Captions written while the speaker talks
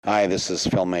Hi, this is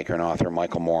filmmaker and author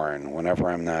Michael Morin.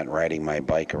 Whenever I'm not riding my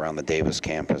bike around the Davis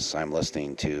campus, I'm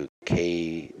listening to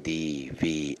KDVS,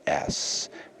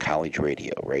 College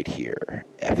Radio, right here,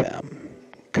 FM.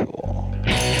 Cool.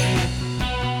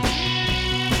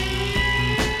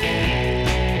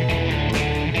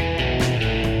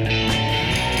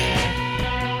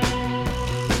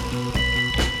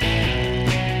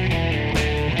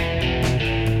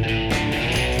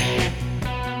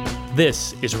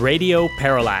 This is Radio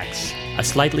Parallax, a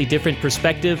slightly different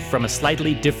perspective from a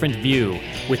slightly different view,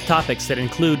 with topics that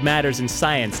include matters in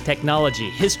science,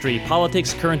 technology, history,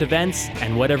 politics, current events,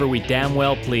 and whatever we damn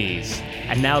well please.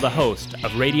 And now the host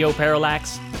of Radio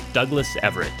Parallax, Douglas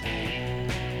Everett.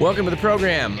 Welcome to the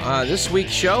program. This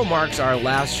week's show marks our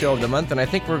last show of the month, and I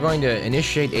think we're going to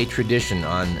initiate a tradition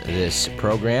on this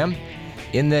program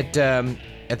in that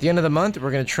at the end of the month,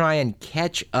 we're going to try and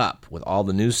catch up with all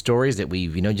the news stories that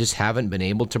we've, just haven't been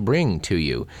able to bring to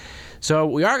you. So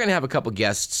we are going to have a couple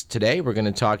guests today. We're going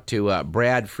to talk to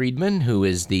Brad Friedman, who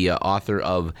is the author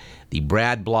of the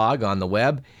Brad blog on the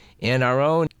web, and our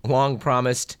own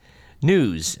long-promised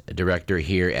news director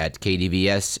here at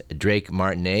KDVS, Drake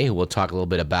Martinet, who will talk a little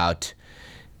bit about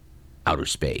outer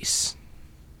space.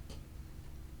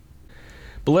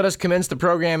 But let us commence the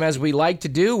program as we like to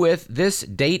do with this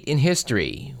date in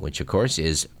history, which of course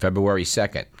is February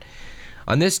 2nd.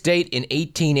 On this date in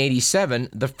 1887,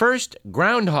 the first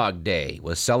Groundhog Day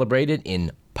was celebrated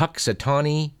in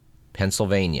Puxatawney,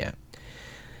 Pennsylvania.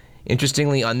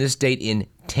 Interestingly, on this date in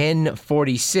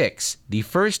 1046, the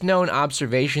first known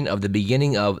observation of the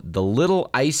beginning of the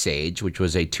Little Ice Age, which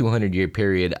was a 200-year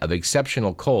period of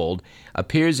exceptional cold,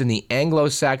 appears in the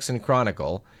Anglo-Saxon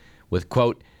Chronicle with,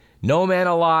 quote, "No man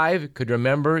alive could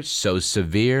remember so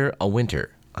severe a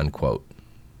winter," unquote.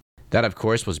 That, of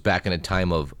course, was back in a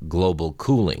time of global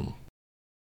cooling.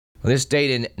 On this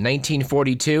date in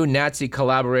 1942, Nazi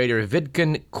collaborator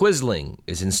Vidkun Quisling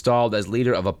is installed as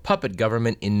leader of a puppet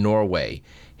government in Norway.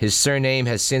 His surname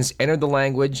has since entered the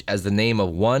language as the name of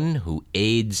one who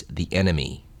aids the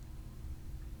enemy.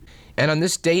 And on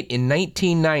this date in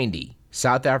 1990,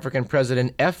 South African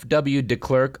President F.W. de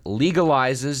Klerk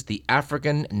legalizes the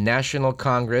African National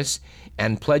Congress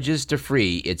and pledges to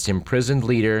free its imprisoned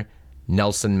leader,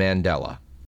 Nelson Mandela.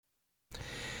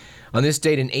 On this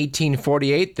date in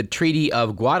 1848, the Treaty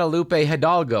of Guadalupe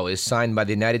Hidalgo is signed by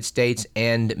the United States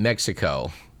and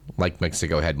Mexico. Like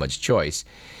Mexico had much choice.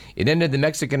 It ended the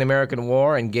Mexican-American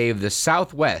War and gave the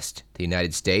Southwest to the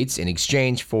United States in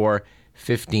exchange for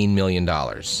 $15 million.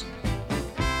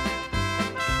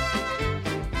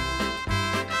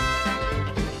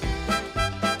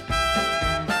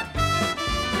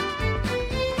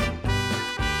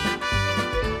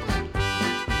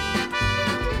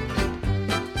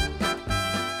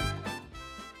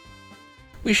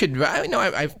 We should,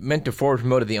 I've meant to forward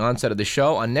promote at the onset of the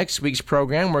show. On next week's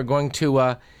program, we're going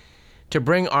to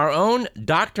bring our own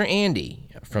Dr. Andy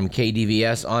from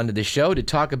KDVS onto the show to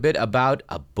talk a bit about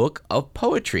a book of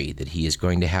poetry that he is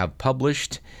going to have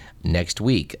published next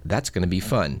week. That's going to be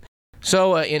fun.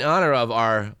 So in honor of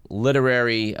our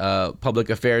literary public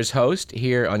affairs host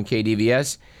here on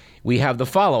KDVS, we have the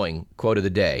following quote of the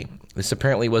day. This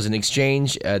apparently was an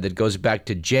exchange that goes back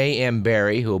to J.M.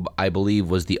 Barrie, who I believe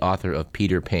was the author of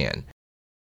Peter Pan.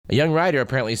 A young writer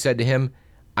apparently said to him,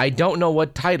 "I don't know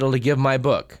what title to give my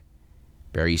book."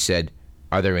 Barrie said,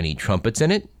 "Are there any trumpets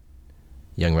in it?"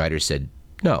 The young writer said,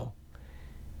 "No."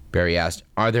 Barrie asked,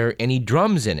 "Are there any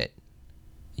drums in it?"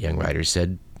 The young writer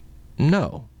said,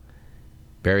 "No."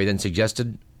 Barrie then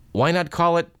suggested, "Why not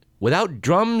call it Without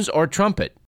Drums or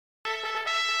Trumpet?"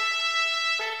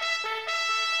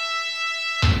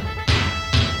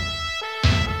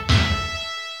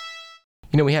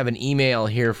 We have an email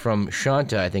here from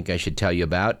Shanta I think I should tell you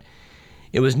about.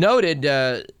 It was noted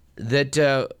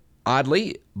that,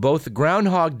 oddly, both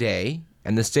Groundhog Day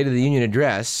and the State of the Union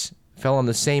address fell on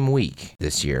the same week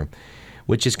this year,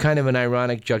 which is kind of an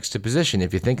ironic juxtaposition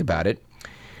if you think about it.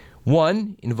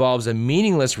 One involves a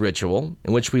meaningless ritual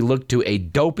in which we look to a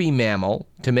dopey mammal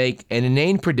to make an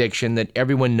inane prediction that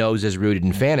everyone knows is rooted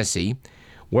in fantasy,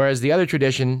 whereas the other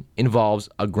tradition involves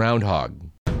a groundhog.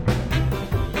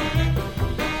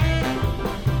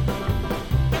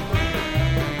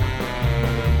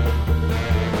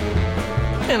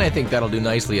 And I think that'll do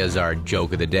nicely as our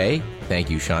joke of the day. Thank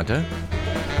you, Shanta.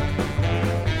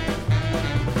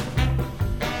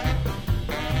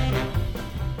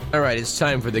 All right, it's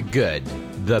time for the good,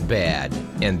 the bad,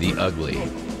 and the ugly.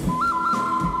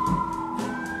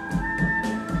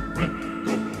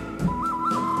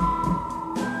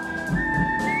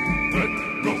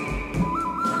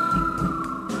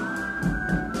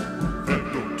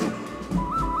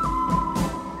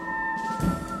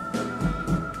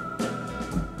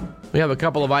 We have a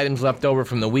couple of items left over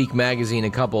from the Week magazine a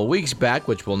couple of weeks back,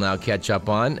 which we'll now catch up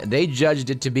on. They judged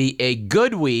it to be a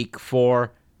good week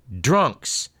for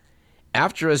drunks,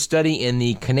 after a study in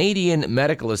the Canadian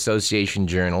Medical Association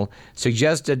Journal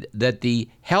suggested that the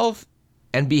health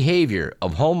and behavior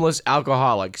of homeless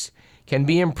alcoholics can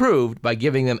be improved by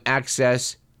giving them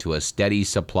access to a steady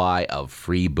supply of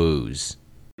free booze.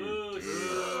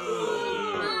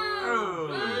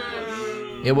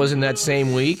 It was in that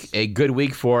same week a good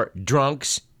week for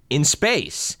drunks in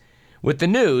space, with the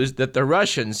news that the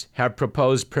Russians have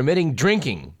proposed permitting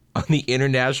drinking on the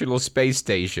International Space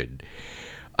Station.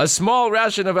 A small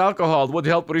ration of alcohol would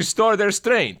help restore their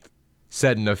strength,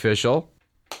 said an official.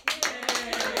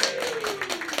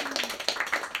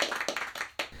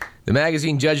 The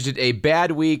magazine judged it a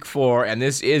bad week for, and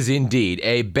this is indeed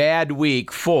a bad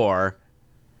week for,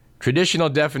 traditional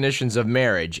definitions of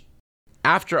marriage,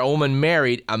 after a woman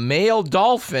married a male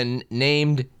dolphin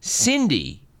named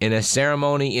Cindy in a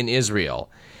ceremony in Israel.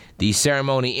 The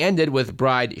ceremony ended with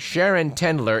bride Sharon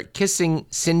Tendler kissing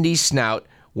Cindy's snout,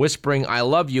 whispering "I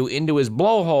love you" into his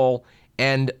blowhole,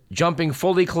 and jumping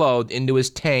fully clothed into his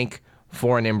tank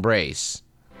for an embrace.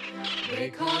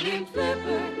 They call him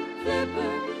Flipper,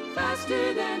 Flipper,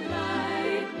 faster than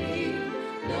lightning.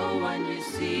 No one you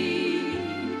see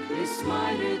is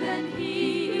smarter than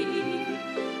he.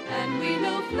 And we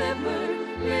know Flipper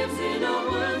lives in a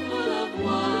world full of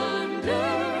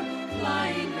wonder,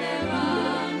 flying there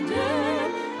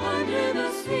under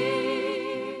the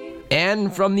sea.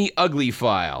 And from the ugly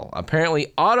file,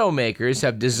 apparently automakers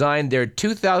have designed their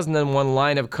 2001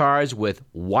 line of cars with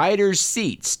wider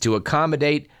seats to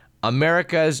accommodate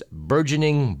America's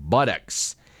burgeoning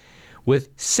buttocks.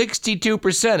 With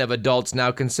 62% of adults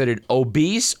now considered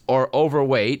obese or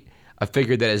overweight, a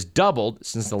figure that has doubled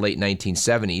since the late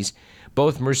 1970s,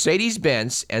 both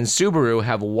Mercedes-Benz and Subaru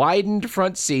have widened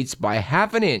front seats by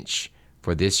half an inch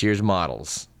for this year's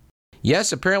models.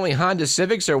 Yes, apparently Honda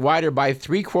Civics are wider by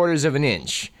 3/4 of an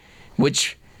inch,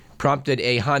 which prompted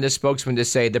a Honda spokesman to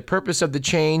say the purpose of the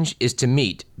change is to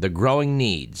meet the growing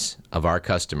needs of our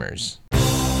customers.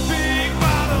 Big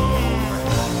bottom,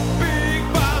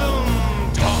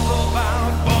 talk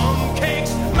about bum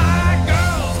cakes. My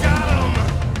girl's got 'em.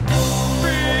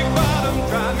 Big bottom,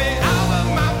 drive me out of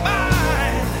my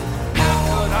mind. How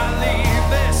could I leave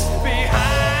this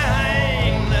behind?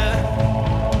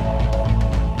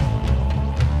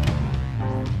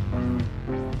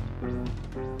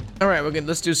 All right,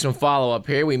 let's do some follow-up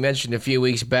here. We mentioned a few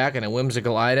weeks back in a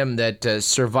whimsical item that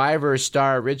Survivor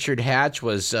star Richard Hatch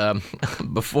was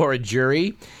before a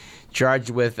jury,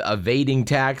 charged with evading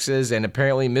taxes, and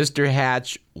apparently Mr.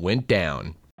 Hatch went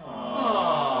down.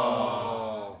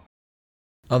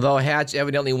 Although Hatch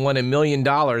evidently won $1 million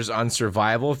on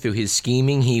Survival through his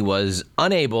scheming, he was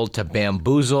unable to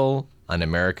bamboozle an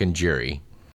American jury.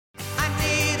 I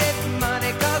needed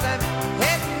money 'cause I'm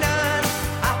heading none.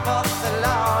 I fought the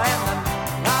law and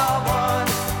the law won.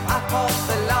 I fought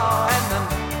the law and the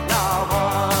law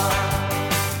won.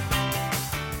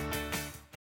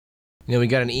 You know, we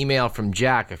got an email from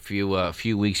Jack a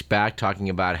few weeks back talking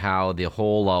about how the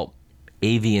whole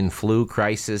avian flu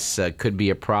crisis could be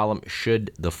a problem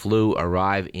should the flu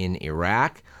arrive in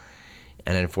Iraq.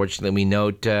 And unfortunately, we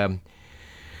note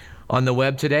on the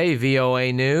web today,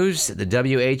 VOA News, the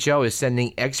WHO is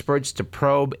sending experts to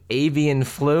probe avian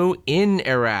flu in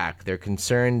Iraq. They're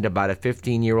concerned about a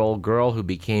 15-year-old girl who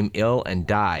became ill and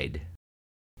died.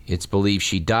 It's believed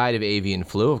she died of avian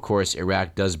flu. Of course,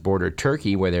 Iraq does border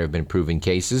Turkey, where there have been proven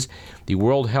cases. The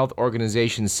World Health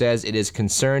Organization says it is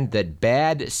concerned that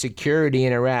bad security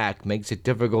in Iraq makes it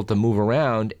difficult to move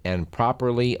around and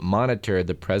properly monitor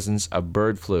the presence of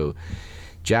bird flu.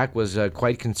 Jack was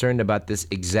quite concerned about this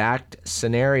exact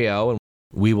scenario, and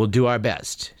we will do our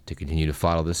best to continue to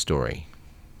follow this story.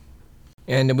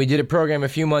 And we did a program a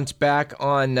few months back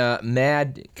on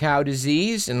mad cow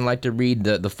disease, and I'd like to read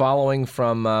the following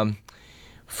from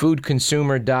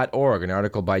foodconsumer.org, an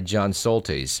article by John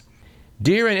Soltes.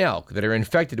 Deer and elk that are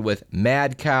infected with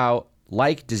mad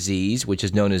cow-like disease, which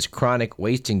is known as chronic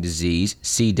wasting disease,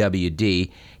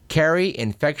 CWD, carry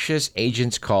infectious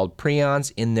agents called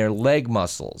prions in their leg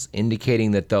muscles,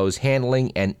 indicating that those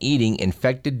handling and eating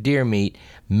infected deer meat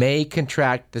may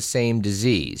contract the same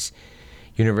disease.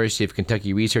 University of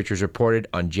Kentucky researchers reported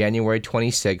on January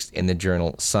 26th in the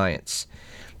journal Science.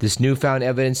 This newfound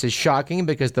evidence is shocking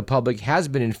because the public has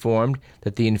been informed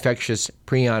that the infectious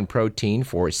prion protein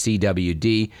for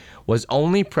CWD was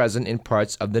only present in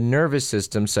parts of the nervous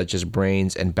system such as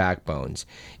brains and backbones.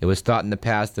 It was thought in the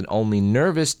past that only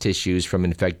nervous tissues from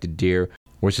infected deer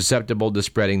were susceptible to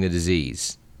spreading the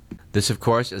disease. This, of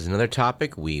course, is another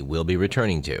topic we will be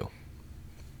returning to.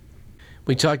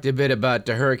 We talked a bit about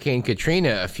Hurricane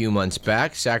Katrina a few months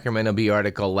back. Sacramento Bee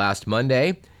article last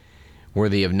Monday.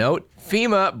 Worthy of note,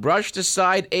 FEMA brushed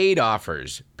aside aid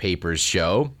offers, papers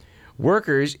show.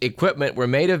 Workers' equipment were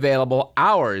made available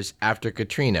hours after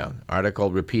Katrina.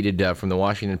 Article repeated from the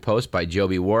Washington Post by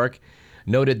Joby Warwick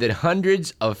noted that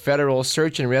hundreds of federal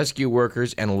search and rescue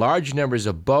workers and large numbers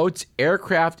of boats,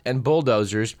 aircraft, and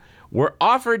bulldozers were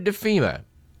offered to FEMA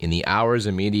in the hours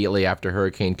immediately after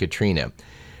Hurricane Katrina.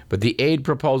 But the aid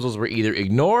proposals were either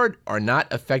ignored or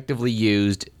not effectively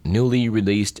used, newly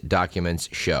released documents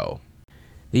show.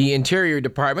 The Interior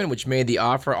Department, which made the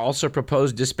offer, also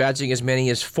proposed dispatching as many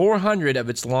as 400 of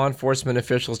its law enforcement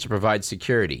officials to provide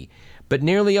security. But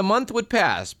nearly a month would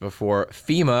pass before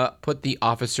FEMA put the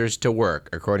officers to work,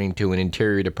 according to an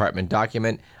Interior Department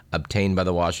document obtained by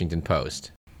the Washington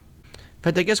Post. In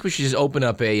fact, I guess we should just open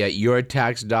up a Your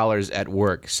Tax Dollars at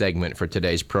Work segment for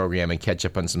today's program and catch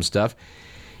up on some stuff.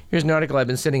 Here's an article I've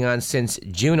been sitting on since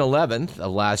June 11th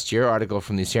of last year, article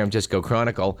from the San Francisco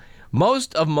Chronicle.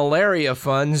 Most of malaria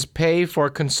funds pay for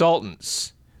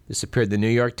consultants. This appeared in the New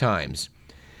York Times.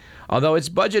 Although its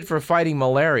budget for fighting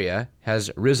malaria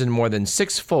has risen more than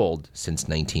sixfold since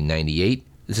 1998,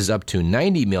 this is up to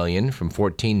 $90 million from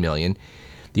 $14 million,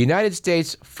 the United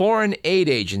States Foreign Aid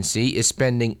Agency is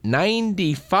spending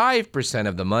 95%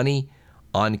 of the money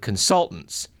on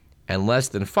consultants and less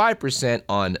than 5%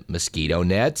 on mosquito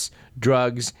nets,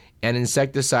 drugs, and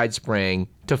insecticide spraying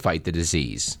to fight the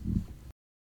disease.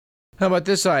 How about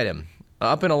this item?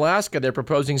 Up in Alaska, they're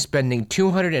proposing spending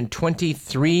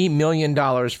 $223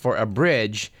 million for a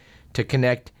bridge to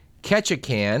connect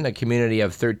Ketchikan, a community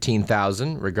of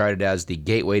 13,000, regarded as the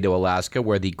gateway to Alaska,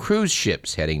 where the cruise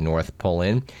ships heading north pull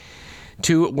in,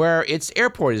 to where its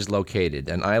airport is located,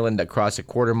 an island across a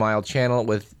quarter-mile channel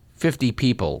with 50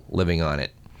 people living on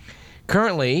it.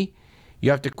 Currently, you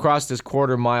have to cross this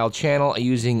quarter-mile channel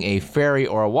using a ferry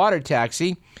or a water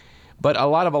taxi, but a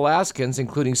lot of Alaskans,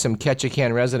 including some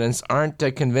Ketchikan residents, aren't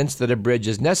convinced that a bridge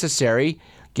is necessary,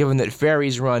 given that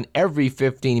ferries run every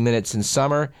 15 minutes in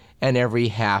summer and every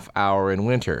half hour in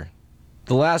winter.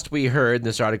 The last we heard,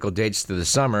 this article dates to the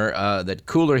summer, that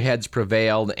cooler heads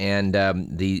prevailed and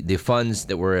the funds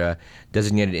that were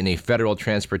designated in a federal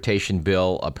transportation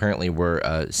bill apparently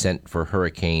were sent for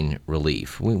hurricane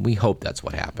relief. We hope that's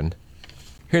what happened.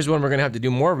 Here's one we're going to have to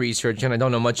do more research on. I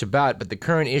don't know much about, but the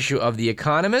current issue of The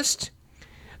Economist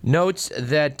notes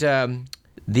that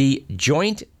the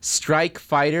Joint Strike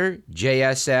Fighter,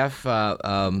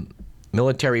 JSF,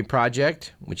 military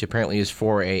project, which apparently is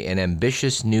for an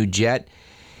ambitious new jet,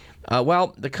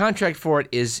 the contract for it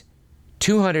is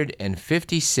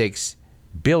 $256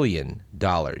 billion.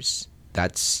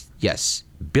 That's, yes,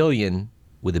 billion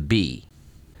with a B.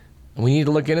 We need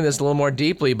to look into this a little more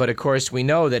deeply, but of course we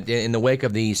know that in the wake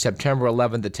of the September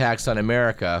 11th attacks on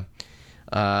America,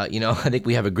 I think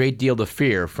we have a great deal to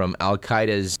fear from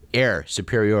Al-Qaeda's air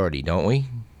superiority, don't we?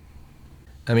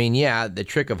 I mean, yeah, the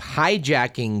trick of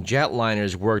hijacking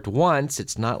jetliners worked once.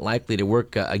 It's not likely to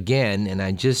work again, and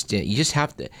you just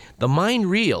have to, the mind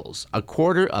reels,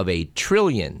 $250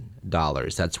 billion,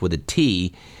 that's with a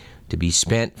T, to be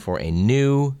spent for a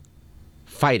new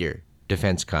fighter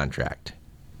defense contract.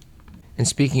 And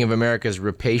speaking of America's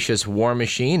rapacious war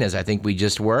machine, as I think we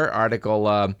just were,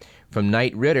 article from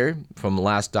Knight Ridder from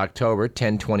last October,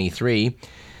 10/23,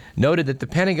 noted that the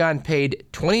Pentagon paid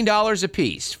 $20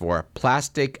 apiece for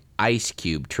plastic ice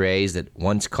cube trays that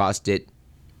once cost it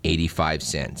 85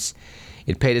 cents.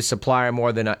 It paid a supplier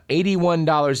more than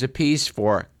 $81 apiece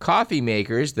for coffee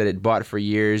makers that it bought for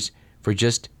years for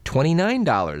just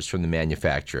 $29 from the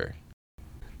manufacturer.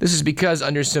 This is because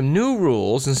under some new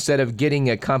rules, instead of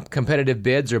getting competitive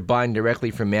bids or buying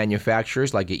directly from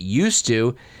manufacturers like it used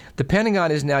to, the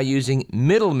Pentagon is now using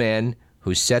middlemen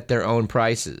who set their own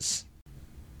prices.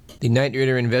 The Knight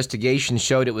Ridder investigation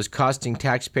showed it was costing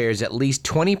taxpayers at least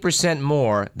 20%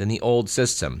 more than the old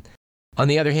system. On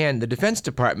the other hand, the Defense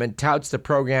Department touts the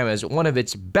program as one of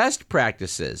its best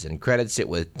practices and credits it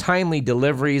with timely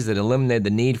deliveries that eliminated the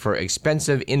need for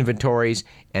expensive inventories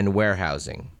and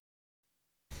warehousing.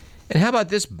 And how about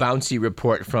this bouncy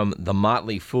report from The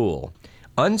Motley Fool?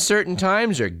 Uncertain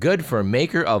times are good for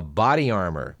maker of body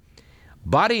armor.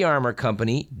 Body armor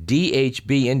company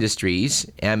DHB Industries,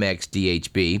 Amex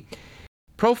DHB,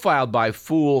 profiled by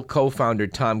Fool co-founder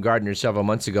Tom Gardner several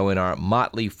months ago in our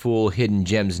Motley Fool Hidden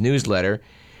Gems newsletter,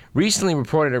 recently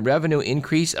reported a revenue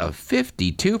increase of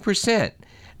 52%.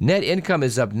 Net income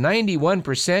is up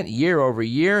 91% year over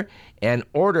year, and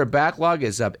order backlog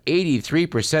is up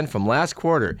 83% from last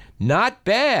quarter. Not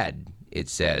bad, it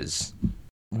says.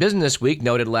 Business Week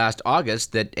noted last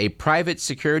August that a private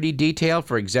security detail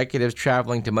for executives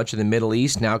traveling to much of the Middle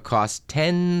East now costs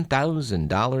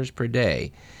 $10,000 per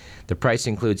day. The price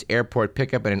includes airport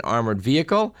pickup in an armored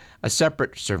vehicle, a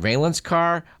separate surveillance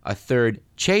car, a third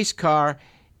chase car,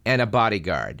 and a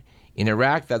bodyguard. In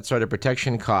Iraq, that sort of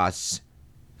protection costs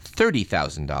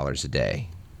 $30,000 a day.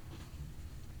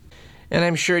 And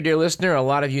I'm sure, dear listener, a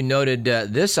lot of you noted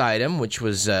this item, which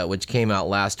came out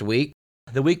last week.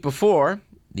 The week before,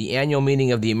 the annual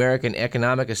meeting of the American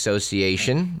Economic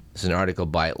Association, this is an article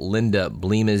by Linda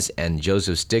Bleemes and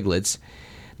Joseph Stiglitz,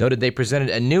 noted they presented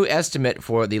a new estimate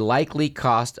for the likely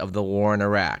cost of the war in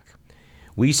Iraq.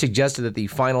 We suggested that the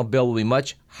final bill will be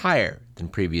much higher than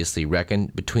previously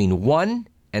reckoned, between $1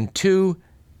 and $2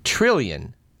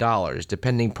 trillion,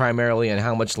 depending primarily on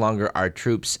how much longer our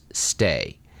troops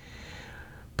stay.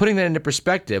 Putting that into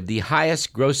perspective, the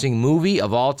highest grossing movie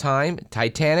of all time,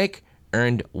 Titanic,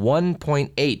 earned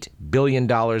 $1.8 billion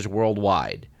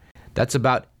worldwide. That's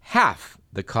about half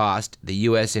the cost the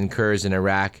U.S. incurs in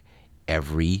Iraq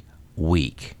every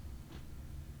week.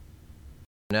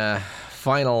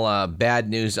 Final bad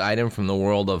news item from the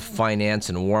world of finance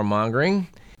and warmongering.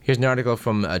 Here's an article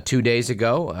from 2 days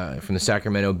ago from the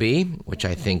Sacramento Bee, which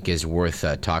I think is worth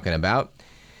talking about.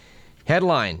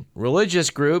 Headline, religious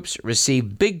groups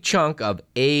receive big chunk of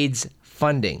AIDS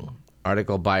funding.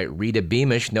 Article by Rita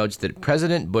Beamish notes that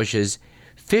President Bush's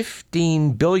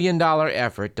 $15 billion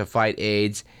effort to fight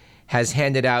AIDS has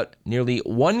handed out nearly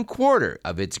 1/4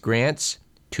 of its grants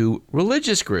to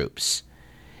religious groups.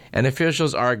 And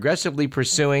officials are aggressively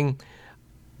pursuing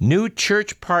new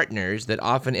church partners that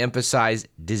often emphasize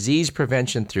disease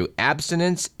prevention through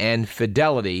abstinence and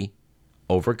fidelity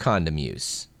over condom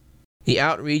use. The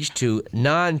outreach to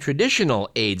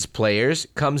non-traditional AIDS players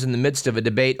comes in the midst of a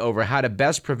debate over how to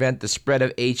best prevent the spread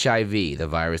of HIV, the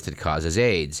virus that causes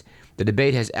AIDS. The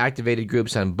debate has activated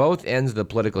groups on both ends of the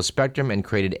political spectrum and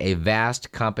created a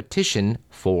vast competition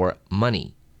for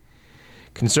money.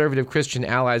 Conservative Christian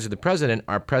allies of the president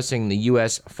are pressing the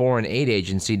U.S. Foreign Aid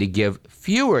Agency to give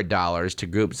fewer dollars to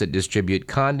groups that distribute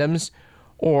condoms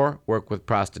or work with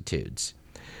prostitutes.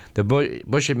 The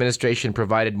Bush administration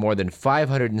provided more than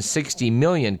 560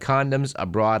 million condoms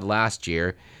abroad last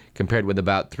year, compared with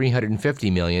about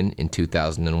 350 million in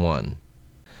 2001.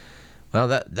 Well,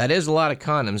 that is a lot of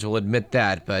condoms, we'll admit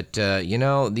that, but,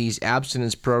 these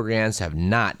abstinence programs have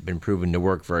not been proven to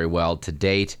work very well to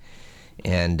date,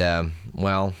 and,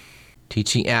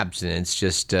 teaching abstinence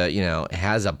just,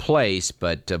 has a place,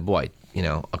 but, a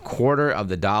quarter of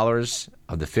the dollars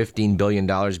of the $15 billion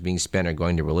being spent are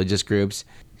going to religious groups.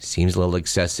 Seems a little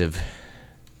excessive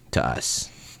to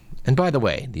us. And by the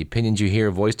way, the opinions you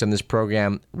hear voiced on this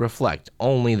program reflect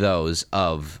only those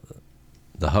of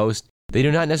the host. They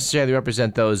do not necessarily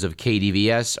represent those of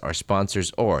KDVS, our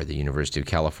sponsors, or the University of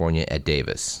California at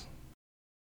Davis.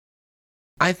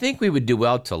 I think we would do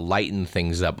well to lighten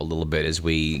things up a little bit as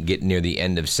we get near the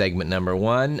end of segment number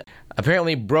 1.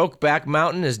 Apparently, Brokeback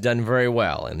Mountain has done very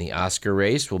well in the Oscar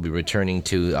race. We'll be returning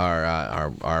to our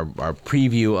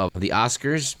preview of the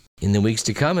Oscars in the weeks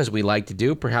to come, as we like to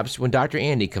do. Perhaps when Dr.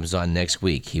 Andy comes on next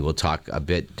week, he will talk a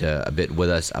bit with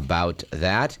us about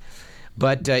that.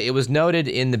 But it was noted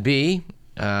in the Bee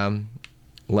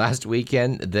last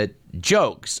weekend that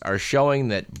jokes are showing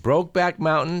that Brokeback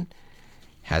Mountain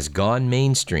has gone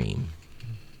mainstream.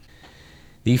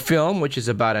 The film, which is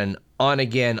about an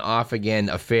on-again, off-again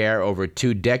affair over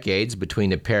 2 decades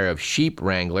between a pair of sheep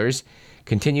wranglers,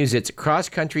 continues its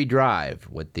cross-country drive,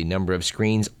 with the number of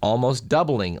screens almost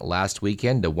doubling last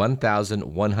weekend to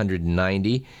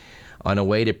 1,190 on a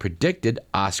way to predicted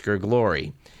Oscar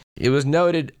glory. It was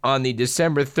noted on the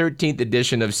December 13th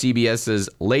edition of CBS's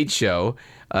Late Show,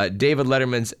 David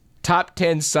Letterman's Top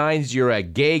 10 Signs You're a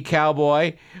Gay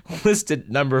Cowboy,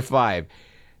 listed number 5.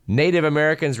 Native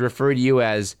Americans refer to you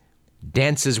as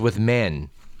dances with men.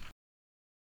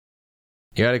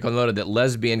 The article noted that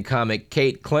lesbian comic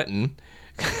Kate Clinton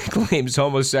claims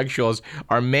homosexuals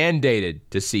are mandated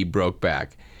to see Brokeback.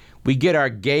 We get our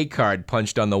gay card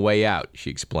punched on the way out, she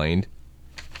explained.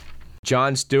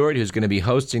 Jon Stewart, who's going to be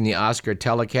hosting the Oscar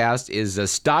telecast, is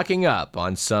stocking up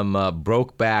on some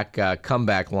Brokeback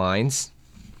comeback lines.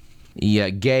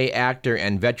 The gay actor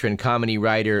and veteran comedy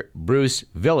writer Bruce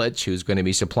Vilich, who's going to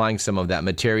be supplying some of that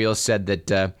material, said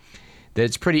that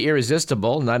it's pretty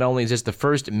irresistible. Not only is this the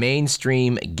first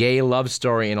mainstream gay love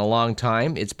story in a long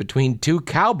time, it's between 2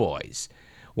 cowboys.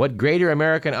 What greater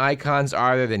American icons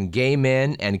are there than gay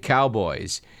men and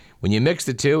cowboys? When you mix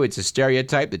the two, it's a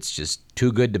stereotype that's just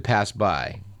too good to pass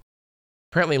by.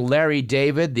 Apparently, Larry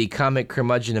David, the comic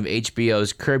curmudgeon of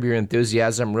HBO's Curb Your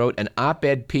Enthusiasm, wrote an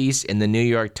op-ed piece in the New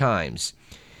York Times.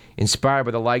 inspired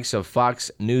by the likes of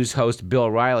Fox News host Bill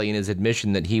Riley and his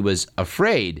admission that he was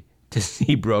afraid to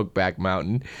see Brokeback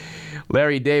Mountain.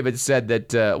 Larry David said that,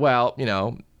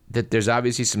 that there's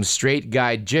obviously some straight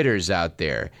guy jitters out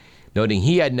there, noting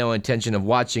he had no intention of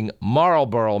watching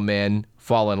Marlboro men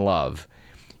fall in love.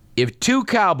 If two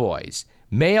cowboys,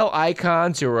 male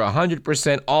icons who are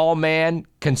 100% all man,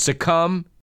 can succumb,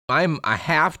 I'm a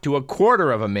half to a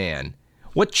quarter of a man.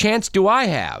 What chance do I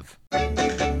have?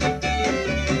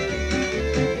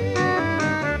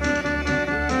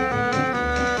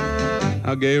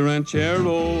 A gay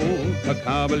ranchero, a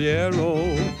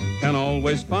caballero, can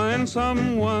always find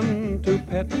someone to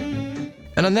pet.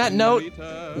 And on that note,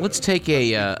 let's take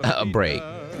a break.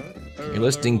 You're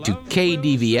listening to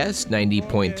KDVS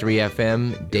 90.3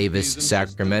 FM, Davis,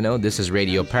 Sacramento. This is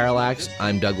Radio Parallax.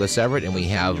 I'm Douglas Everett, and we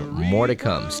have more to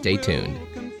come. Stay tuned.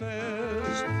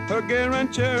 Her gay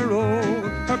ranchero,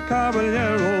 her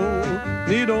caballero,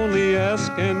 need only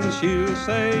ask and she'll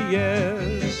say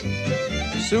yes.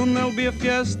 Soon there'll be a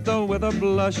fiesta with a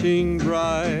blushing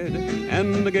bride,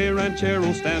 and the gay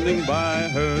ranchero standing by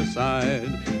her side.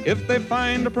 If they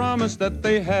find a promise that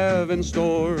they have in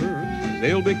store,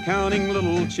 they'll be counting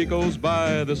little chicos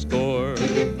by the score.